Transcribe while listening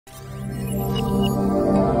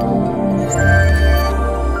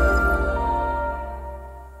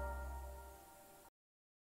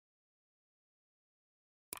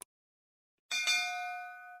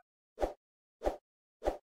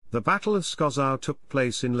The Battle of Skoczów took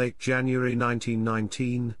place in late January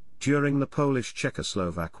 1919, during the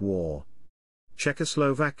Polish-Czechoslovak War.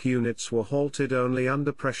 Czechoslovak units were halted only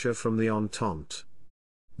under pressure from the Entente.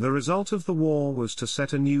 The result of the war was to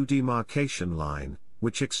set a new demarcation line,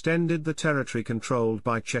 which extended the territory controlled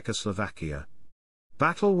by Czechoslovakia.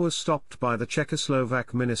 Battle was stopped by the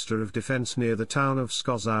Czechoslovak Minister of Defense near the town of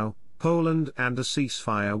Skoczów, Poland, and a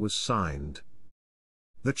ceasefire was signed.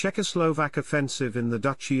 The Czechoslovak offensive in the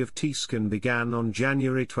Duchy of Tisken began on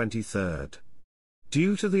January 23.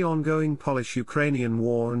 Due to the ongoing Polish-Ukrainian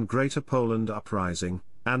War and Greater Poland Uprising,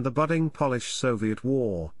 and the budding Polish-Soviet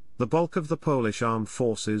War, the bulk of the Polish armed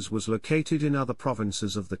forces was located in other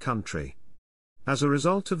provinces of the country. As a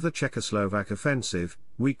result of the Czechoslovak offensive,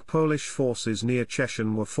 weak Polish forces near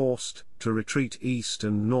Szczecin were forced to retreat east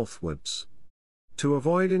and northwards. To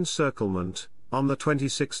avoid encirclement, on the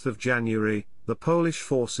 26th of January, the Polish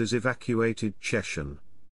forces evacuated Szczecin.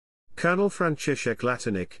 Colonel Franciszek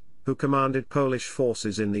Latanik, who commanded Polish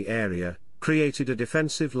forces in the area, created a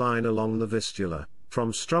defensive line along the Vistula,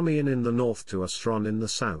 from Strumień in the north to Ostron in the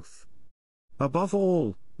south. Above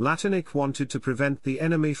all, Latanik wanted to prevent the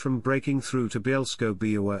enemy from breaking through to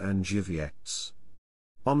Bielsko-Biała and Żywiec.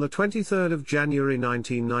 On the 23rd of January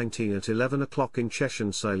 1919 at 11 o'clock in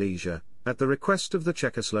Szczecin Silesia, at the request of the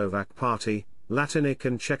Czechoslovak Party, Latanik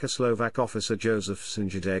and Czechoslovak officer Joseph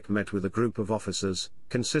Sinjadek met with a group of officers,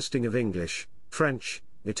 consisting of English, French,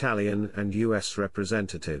 Italian and US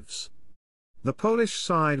representatives. The Polish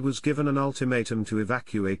side was given an ultimatum to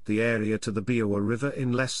evacuate the area to the Biała River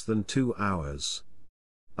in less than 2 hours.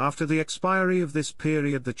 After the expiry of this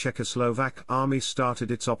period, the Czechoslovak army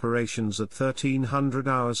started its operations at 1300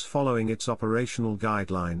 hours following its operational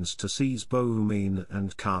guidelines to seize Bohumín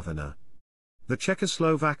and Karviná. The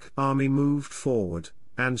Czechoslovak army moved forward,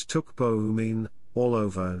 and took Bohumín, all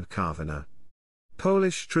over Karviná.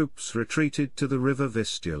 Polish troops retreated to the river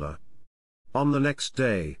Vistula. On the next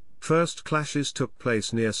day, first clashes took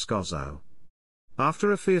place near Skoczów.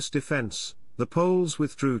 After a fierce defense, the Poles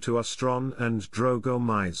withdrew to Ostron and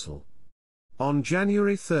Drogomysl. On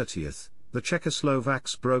January 30, the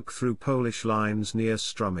Czechoslovaks broke through Polish lines near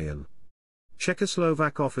Strumień.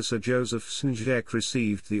 Czechoslovak officer Joseph Sinjadek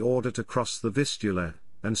received the order to cross the Vistula,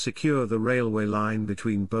 and secure the railway line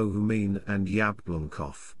between Bohumín and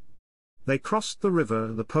Jablunkov. They crossed the river.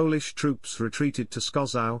 The Polish troops retreated to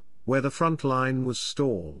Skoczów, where the front line was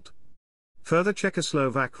stalled. Further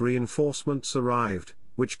Czechoslovak reinforcements arrived,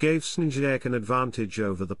 which gave Sinjadek an advantage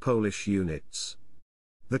over the Polish units.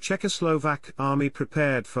 The Czechoslovak army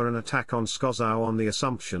prepared for an attack on Skoczów on the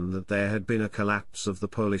assumption that there had been a collapse of the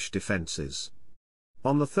Polish defences.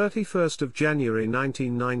 On the 31st of January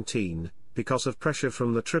 1919, because of pressure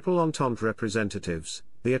from the Triple Entente representatives,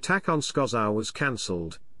 the attack on Skoczów was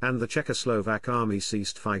cancelled, and the Czechoslovak army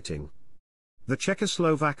ceased fighting. The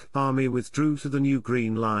Czechoslovak army withdrew to the new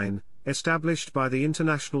Green Line, established by the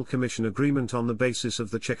International Commission Agreement on the basis of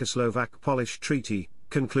the Czechoslovak-Polish Treaty,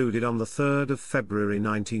 concluded on the 3rd of February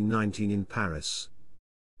 1919 in Paris.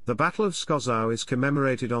 The Battle of Skoczów is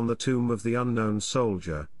commemorated on the tomb of the unknown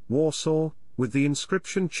soldier, Warsaw, with the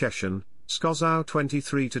inscription Szczecin, Skoczów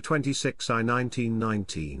 23-26 I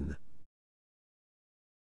 1919.